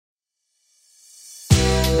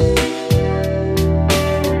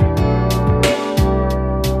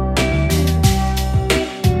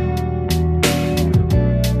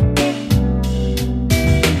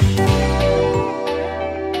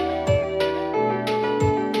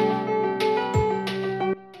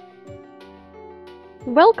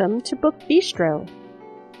Welcome to Book Bistro,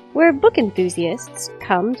 where book enthusiasts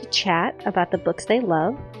come to chat about the books they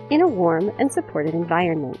love in a warm and supportive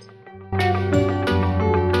environment.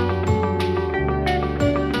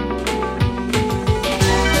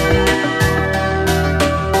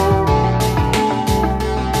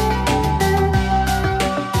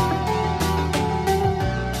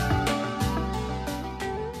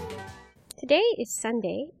 Today is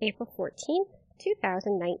Sunday, April 14th,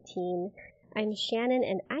 2019. I'm Shannon,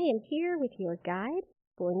 and I am here with your guide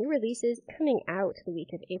for new releases coming out the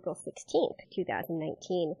week of April 16th,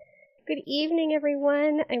 2019. Good evening,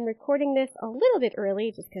 everyone. I'm recording this a little bit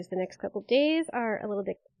early just because the next couple of days are a little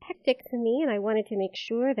bit hectic for me, and I wanted to make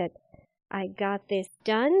sure that I got this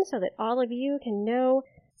done so that all of you can know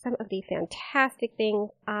some of the fantastic things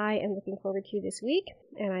I am looking forward to this week,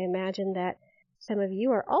 and I imagine that some of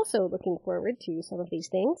you are also looking forward to some of these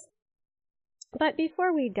things. But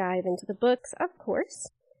before we dive into the books, of course,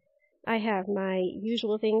 I have my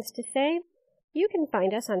usual things to say. You can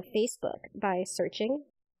find us on Facebook by searching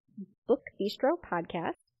Book Bistro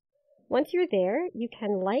Podcast. Once you're there, you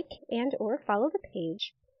can like and or follow the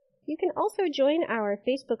page. You can also join our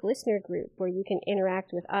Facebook listener group where you can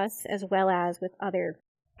interact with us as well as with other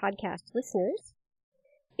podcast listeners.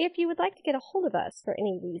 If you would like to get a hold of us for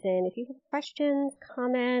any reason, if you have questions,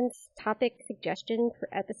 comments, topic suggestions for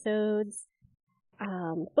episodes,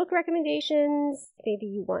 book recommendations, maybe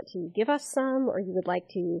you want to give us some, or you would like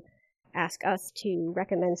to ask us to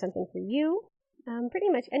recommend something for you, pretty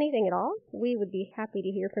much anything at all, we would be happy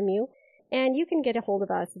to hear from you. And you can get a hold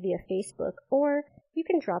of us via Facebook, or you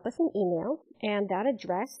can drop us an email, and that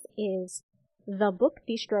address is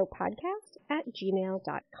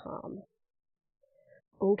thebookbistropodcast@gmail.com.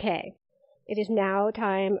 Okay, it is now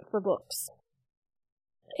time for books.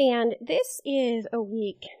 And this is a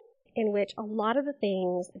week in which a lot of the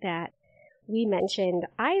things that we mentioned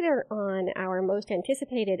either on our most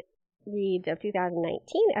anticipated reads of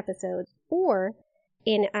 2019 episodes or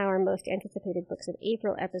in our most anticipated books of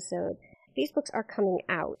April episode, these books are coming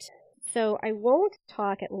out. So I won't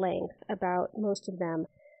talk at length about most of them.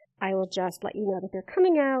 I will just let you know that they're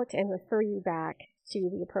coming out and refer you back to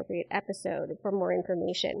the appropriate episode for more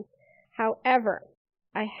information. However,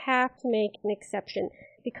 I have to make an exception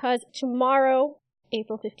because tomorrow,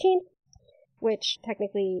 April 15th, which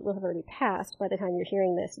technically will have already passed by the time you're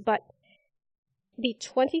hearing this, but the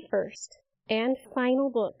 21st and final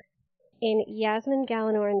book in Yasmin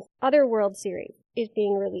Galenor's Otherworld series is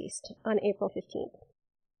being released on April 15th.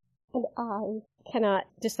 And I cannot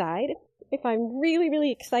decide if I'm really,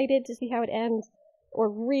 really excited to see how it ends or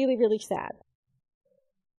really, really sad.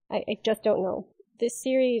 I just don't know. This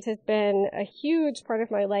series has been a huge part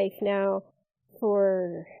of my life now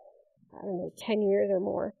for, 10 years or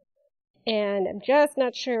more. And I'm just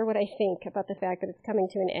not sure what I think about the fact that it's coming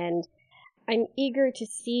to an end. I'm eager to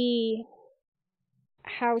see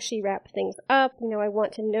how she wraps things up. I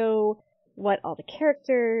want to know what all the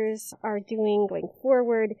characters are doing going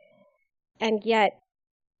forward. And yet,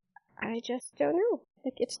 I just don't know.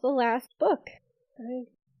 It's the last book. I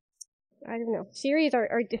don't know. Series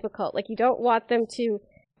are difficult. You don't want them to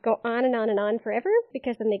go on and on and on forever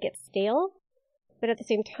because then they get stale. But at the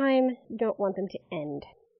same time, you don't want them to end.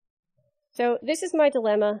 So this is my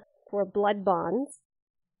dilemma for Blood Bonds,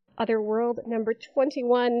 Otherworld number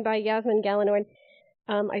 21 by Yasmin Galenorn.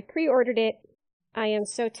 I pre-ordered it. I am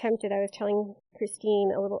so tempted. I was telling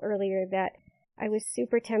Christine a little earlier that I was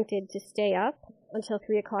super tempted to stay up until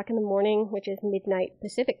 3 o'clock in the morning, which is midnight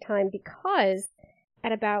Pacific time, because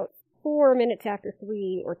at about 4 minutes after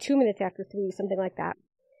 3 or 2 minutes after 3, something like that,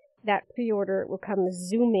 that pre-order will come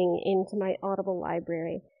zooming into my Audible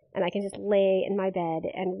library, and I can just lay in my bed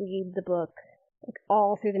and read the book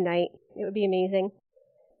all through the night. It would be amazing.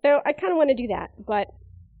 So I kind of want to do that, but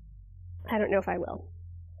I don't know if I will.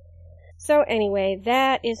 So anyway,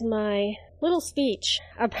 that is my little speech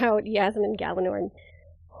about Yasmin Galenorn,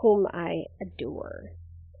 whom I adore.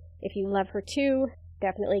 If you love her too,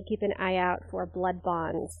 definitely keep an eye out for Blood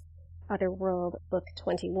Bonds, Otherworld Book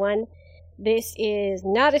 21. This is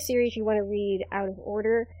not a series you want to read out of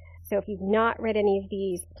order, so if you've not read any of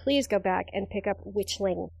these, please go back and pick up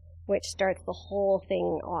Witchling, which starts the whole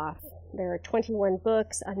thing off. There are 21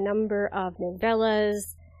 books, a number of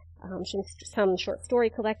novellas, some short story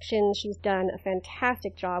collections. She's done a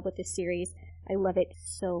fantastic job with this series. I love it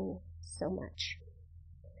so, so much.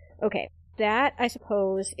 Okay, that, I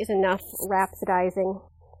suppose, is enough rhapsodizing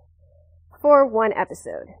for one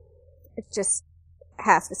episode. It just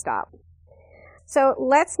has to stop. So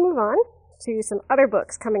let's move on to some other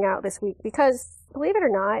books coming out this week, because, believe it or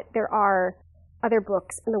not, there are other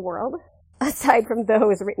books in the world, aside from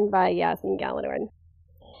those written by Yasmin Galenorn.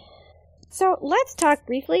 So let's talk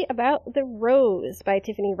briefly about The Rose by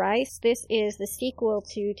Tiffany Rice. This is the sequel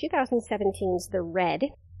to 2017's The Red.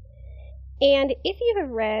 And if you have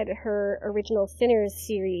read her original Sinners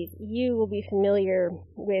series, you will be familiar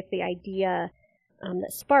with the idea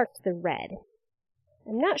that sparked The Red.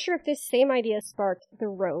 I'm not sure if this same idea sparked The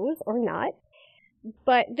Rose or not,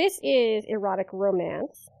 but this is erotic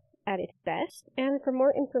romance at its best. And for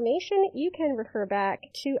more information, you can refer back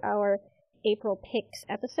to our April Picks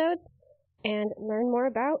episode and learn more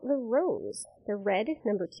about The Rose, The Red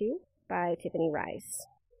 #2 by Tiffany Rice.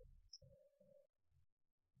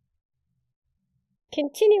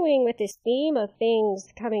 Continuing with this theme of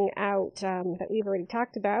things coming out that we've already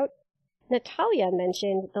talked about, Natalia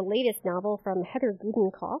mentioned the latest novel from Heather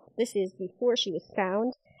Gudenkopf. This is Before She Was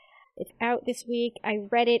Found. It's out this week. I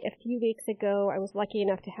read it a few weeks ago. I was lucky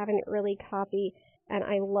enough to have an early copy, and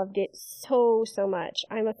I loved it so much.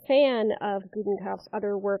 I'm a fan of Gudenkopf's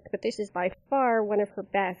other work, but this is by far one of her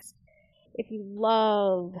best. If you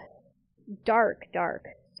love dark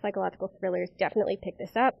psychological thrillers, definitely pick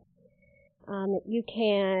this up. You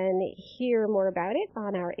can hear more about it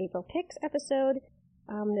on our April Picks episode.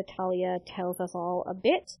 Natalia tells us all a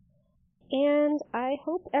bit, and I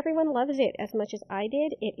hope everyone loves it as much as I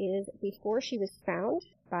did. It is Before She Was Found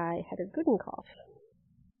by Heather Gudenkopf.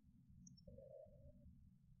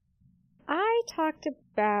 I talked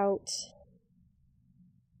about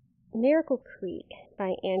Miracle Creek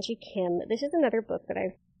by Angie Kim. This is another book that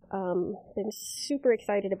I've been super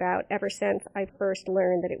excited about ever since I first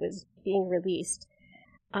learned that it was being released.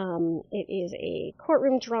 It is a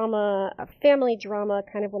courtroom drama, a family drama,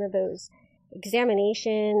 kind of one of those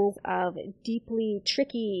examinations of deeply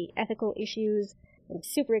tricky ethical issues. I'm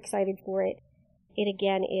super excited for it. It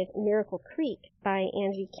again is Miracle Creek by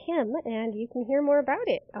Angie Kim, and you can hear more about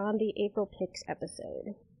it on the April Picks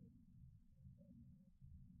episode.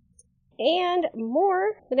 And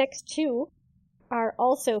more, the next two, are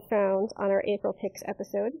also found on our April Picks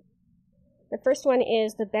episode. The first one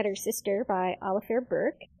is The Better Sister by Alistair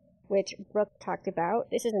Burke, which Brooke talked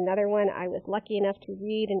about. This is another one I was lucky enough to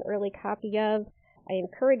read an early copy of. I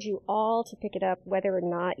encourage you all to pick it up whether or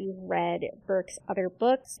not you've read Burke's other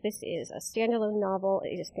books. This is a standalone novel.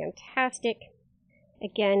 It is fantastic.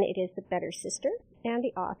 Again, it is The Better Sister, and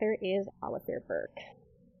the author is Alistair Burke.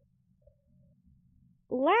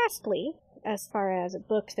 Lastly, as far as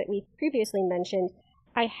books that we previously mentioned,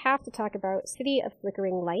 I have to talk about City of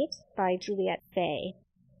Flickering Light by Juliet Fay.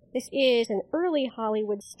 This is an early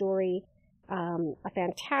Hollywood story, a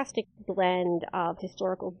fantastic blend of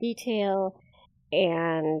historical detail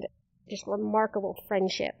and just remarkable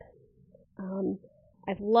friendship.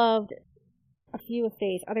 I've loved a few of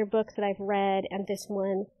Fay's other books that I've read, and this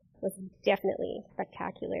one was definitely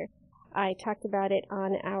spectacular. I talked about it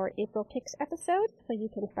on our April Picks episode, so you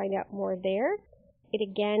can find out more there. It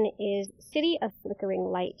again is City of Flickering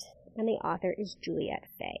Light, and the author is Juliet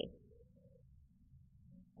Fay.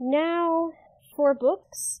 Now, for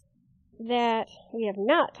books that we have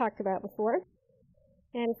not talked about before.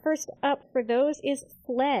 And first up for those is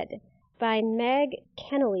Fled by Meg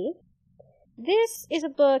Kennelly. This is a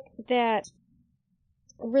book that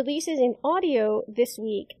releases in audio this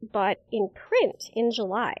week, but in print in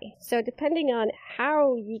July. So depending on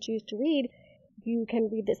how you choose to read, you can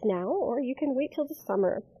read this now or you can wait till the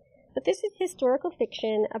summer. But this is historical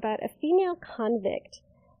fiction about a female convict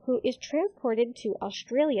who is transported to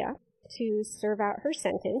Australia to serve out her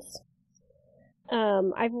sentence.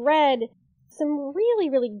 I've read some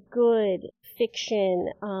really good fiction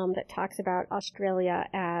that talks about Australia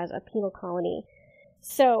as a penal colony.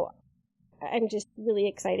 So I'm just really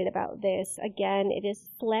excited about this. Again, it is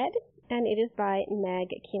Fled, and it is by Meg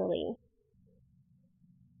Kennelly.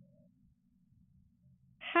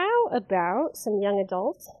 How about some young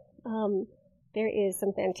adult? There is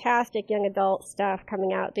some fantastic young adult stuff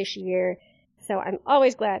coming out this year, so I'm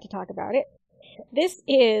always glad to talk about it. This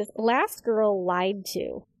is Last Girl Lied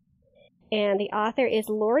To, and the author is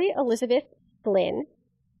Laurie Elizabeth Flynn.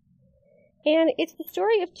 And it's the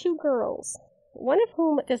story of two girls, one of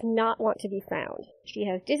whom does not want to be found. She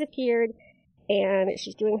has disappeared, and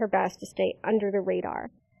she's doing her best to stay under the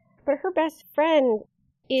radar. But her best friend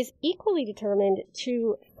is equally determined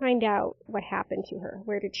to find out what happened to her.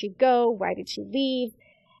 Where did she go? Why did she leave?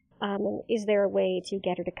 Is there a way to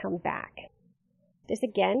get her to come back? This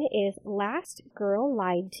again is Last Girl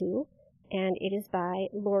Lied To, and it is by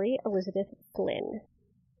Laurie Elizabeth Flynn.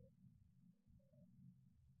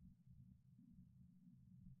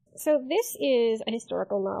 So this is a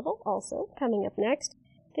historical novel also coming up next.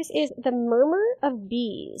 This is The Murmur of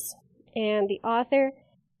Bees, and the author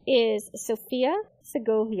is Sofia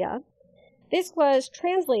Segovia. This was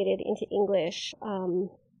translated into English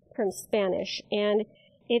from Spanish, and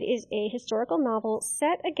it is a historical novel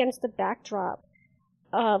set against the backdrop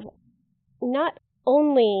of not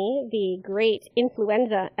only the great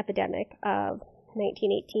influenza epidemic of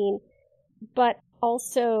 1918, but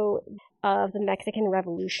also of the Mexican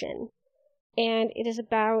Revolution. And it is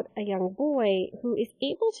about a young boy who is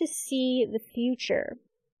able to see the future.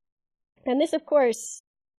 And this, of course,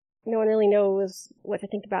 no one really knows what to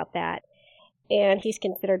think about that. And he's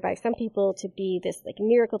considered by some people to be this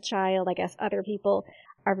miracle child. I guess other people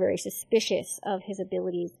are very suspicious of his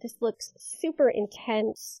abilities. This looks super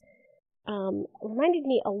intense. Reminded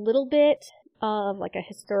me a little bit of a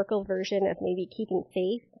historical version of maybe Keeping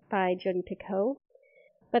Faith by Jodi Picoult.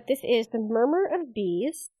 But this is The Murmur of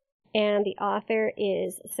Bees, and the author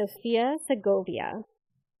is Sofia Segovia.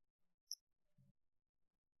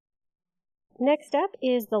 Next up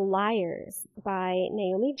is The Liars by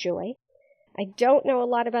Naomi Joy. I don't know a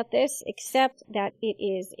lot about this, except that it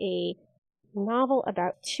is a novel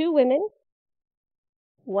about two women,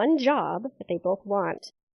 one job that they both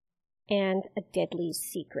want, and a deadly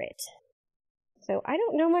secret. So I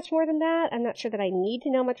don't know much more than that. I'm not sure that I need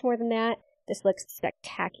to know much more than that. This looks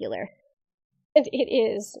spectacular. And it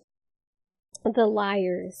is The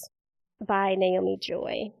Liars by Naomi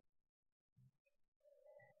Joy.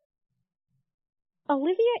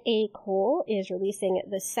 Olivia A. Cole is releasing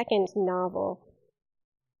the second novel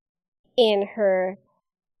in her,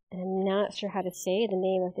 I'm not sure how to say the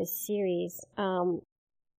name of this series, so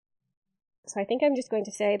I think I'm just going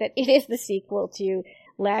to say that it is the sequel to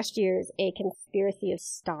last year's A Conspiracy of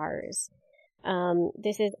Stars.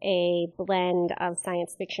 This is a blend of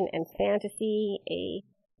science fiction and fantasy, a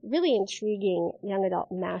really intriguing young adult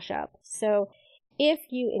mashup. So if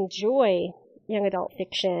you enjoy young adult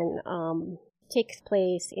fiction, takes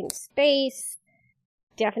place in space,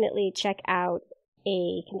 definitely check out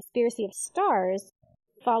A Conspiracy of Stars,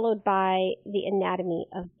 followed by The Anatomy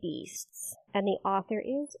of Beasts. And the author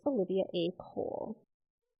is Olivia A. Cole.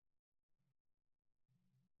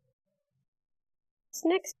 This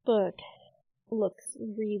next book looks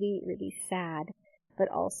really, really sad, but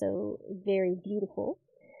also very beautiful.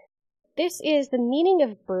 This is The Meaning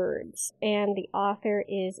of Birds, and the author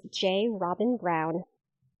is J. Robin Brown.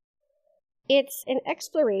 It's an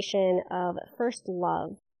exploration of first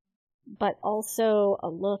love, but also a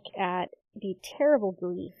look at the terrible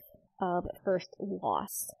grief of first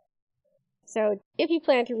loss. So if you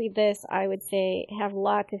plan to read this, I would say have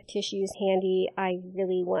lots of tissues handy. I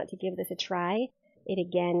really want to give this a try. It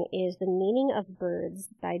again is The Meaning of Birds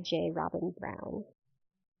by J. Robin Brown.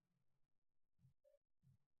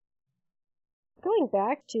 Going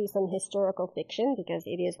back to some historical fiction, because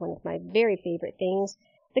it is one of my very favorite things,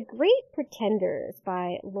 The Great Pretenders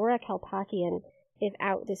by Laura Kalpakian is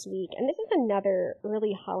out this week, and this is another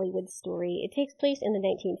early Hollywood story. It takes place in the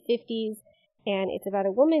 1950s, and it's about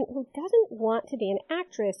a woman who doesn't want to be an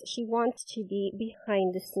actress. She wants to be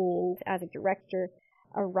behind the scenes as a director,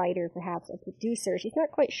 a writer, perhaps a producer. She's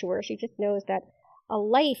not quite sure. She just knows that a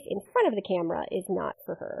life in front of the camera is not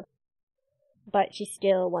for her. But she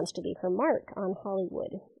still wants to leave her mark on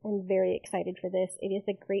Hollywood. I'm very excited for this. It is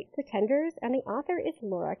The Great Pretenders, and the author is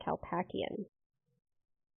Laura Kalpakian.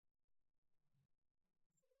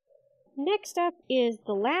 Next up is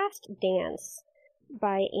The Last Dance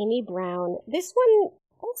by Amy Brown. This one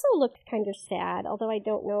also looks kind of sad, although I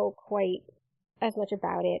don't know quite as much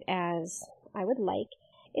about it as I would like.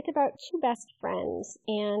 It's about two best friends,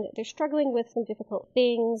 and they're struggling with some difficult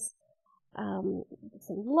things. Some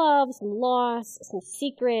love, some loss, some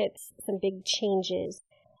secrets, some big changes.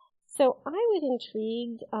 So I was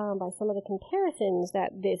intrigued by some of the comparisons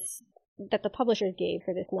that the publishers gave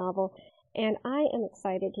for this novel, and I am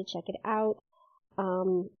excited to check it out.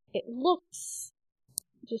 It looks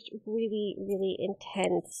just really, really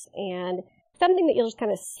intense and something that you'll just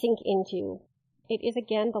kind of sink into. It is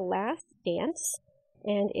again The Last Dance,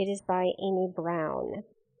 and it is by Amy Brown.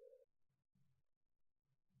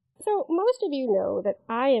 So most of you know that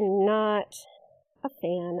I am not a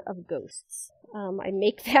fan of ghosts. I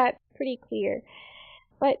make that pretty clear.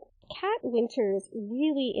 But Kat Winters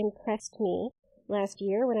really impressed me last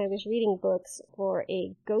year when I was reading books for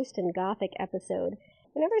a Ghost and Gothic episode.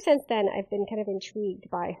 And ever since then, I've been kind of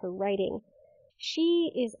intrigued by her writing.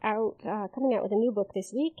 She is coming out with a new book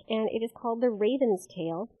this week, and it is called The Raven's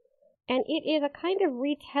Tale. And it is a kind of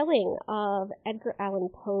retelling of Edgar Allan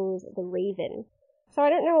Poe's The Raven. So I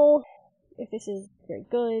don't know if this is very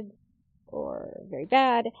good or very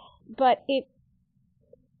bad, but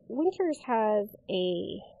Winters has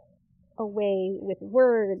a way with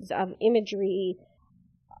words, of imagery,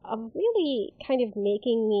 of really kind of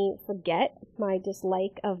making me forget my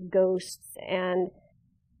dislike of ghosts and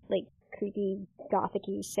like creepy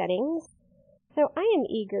gothic-y settings. So I am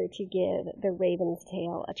eager to give The Raven's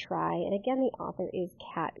Tale a try, and again the author is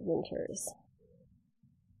Kat Winters.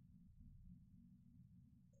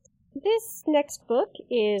 This next book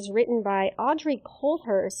is written by Audrey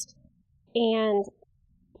Coulthurst and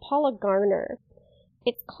Paula Garner.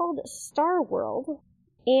 It's called Star World,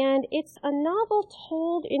 and it's a novel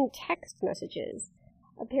told in text messages.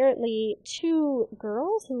 Apparently, two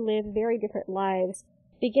girls who live very different lives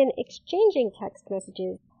begin exchanging text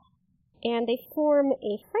messages, and they form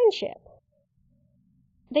a friendship.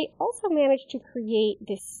 They also manage to create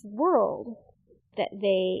this world that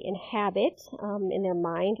they inhabit in their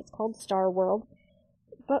mind. It's called Star World.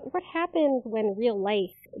 But what happens when real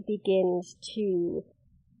life begins to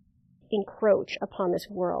encroach upon this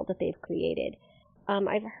world that they've created?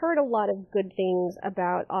 I've heard a lot of good things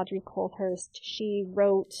about Audrey Coulthurst. She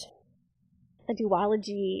wrote a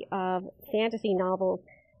duology of fantasy novels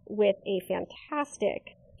with a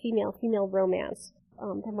fantastic female romance,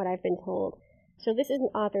 from what I've been told. So this is an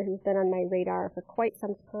author who's been on my radar for quite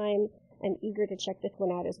some time. I'm eager to check this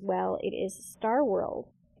one out as well. It is Star World,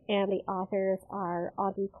 and the authors are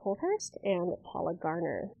Audrey Coulthurst and Paula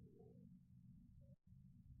Garner.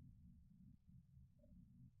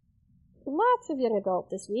 Lots of young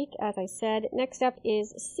adult this week, as I said. Next up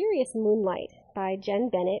is Serious Moonlight by Jen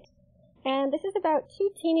Bennett, and this is about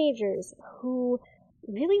two teenagers who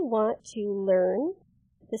really want to learn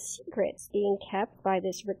the secrets being kept by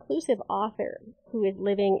this reclusive author who is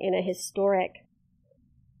living in a historic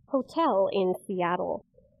hotel in Seattle.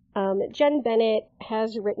 Jen Bennett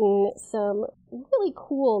has written some really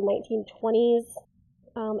cool 1920s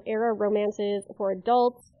era romances for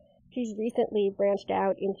adults. She's recently branched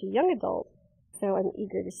out into young adult, so I'm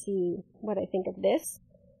eager to see what I think of this.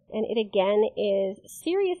 And it again is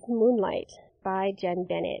Serious Moonlight by Jen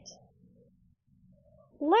Bennett.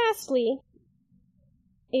 Lastly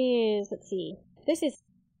is, this is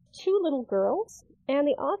Two Little Girls, and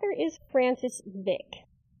the author is Frances Vick.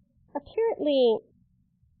 Apparently,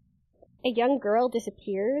 a young girl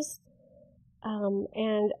disappears,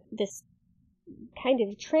 and this kind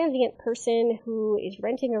of transient person who is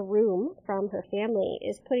renting a room from her family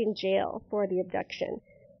is put in jail for the abduction.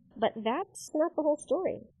 But that's not the whole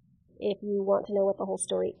story. If you want to know what the whole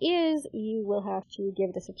story is, you will have to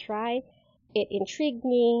give this a try. It intrigued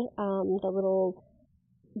me. The little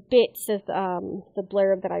bits of the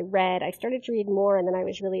blurb that I read, I started to read more, and then I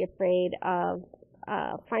was really afraid of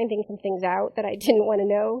finding some things out that I didn't want to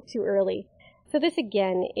know too early. So this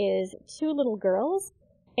again is Two Little Girls,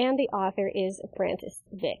 and the author is Frances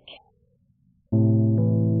Vick.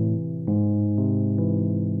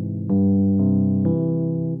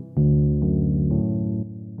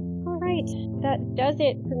 Alright, that does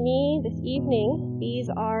it for me this evening. These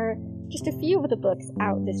are just a few of the books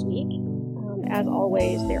out this week. As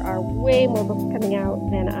always, there are way more books coming out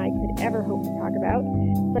than I could ever hope to talk about,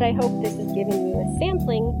 but I hope this has given you a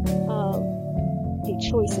sampling of the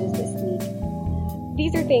choices this week.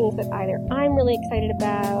 These are things that either I'm really excited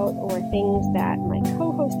about or things that my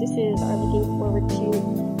co-hostesses are looking forward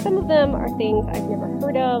to. Some of them are things I've never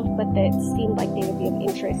heard of, but that seem like they would be of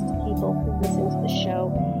interest to people who listen to the show.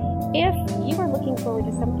 If you are looking forward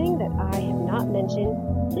to something that I have not mentioned,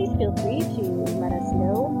 please feel free to let us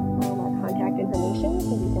know. Our contact information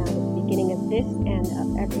can be found at the beginning of this and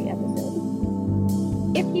of every episode.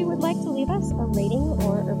 If you would like to leave us a rating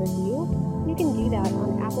or a review, you can do that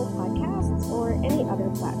on Apple Podcasts or any other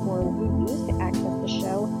platform you use to access the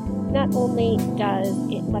show. Not only does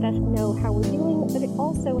it let us know how we're doing, but it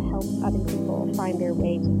also helps other people find their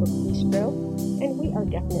way to Book Bistro, and we are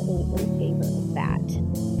definitely in favor of that.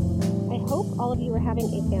 I hope all of you are having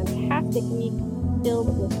a fantastic week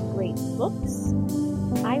filled with great books.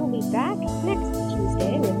 I will be back next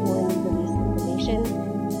Tuesday with more new release information,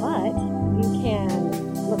 but you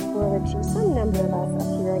can look forward to some number of us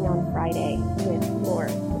appearing on Friday with more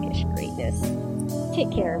bookish greatness.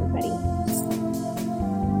 Take care, everybody.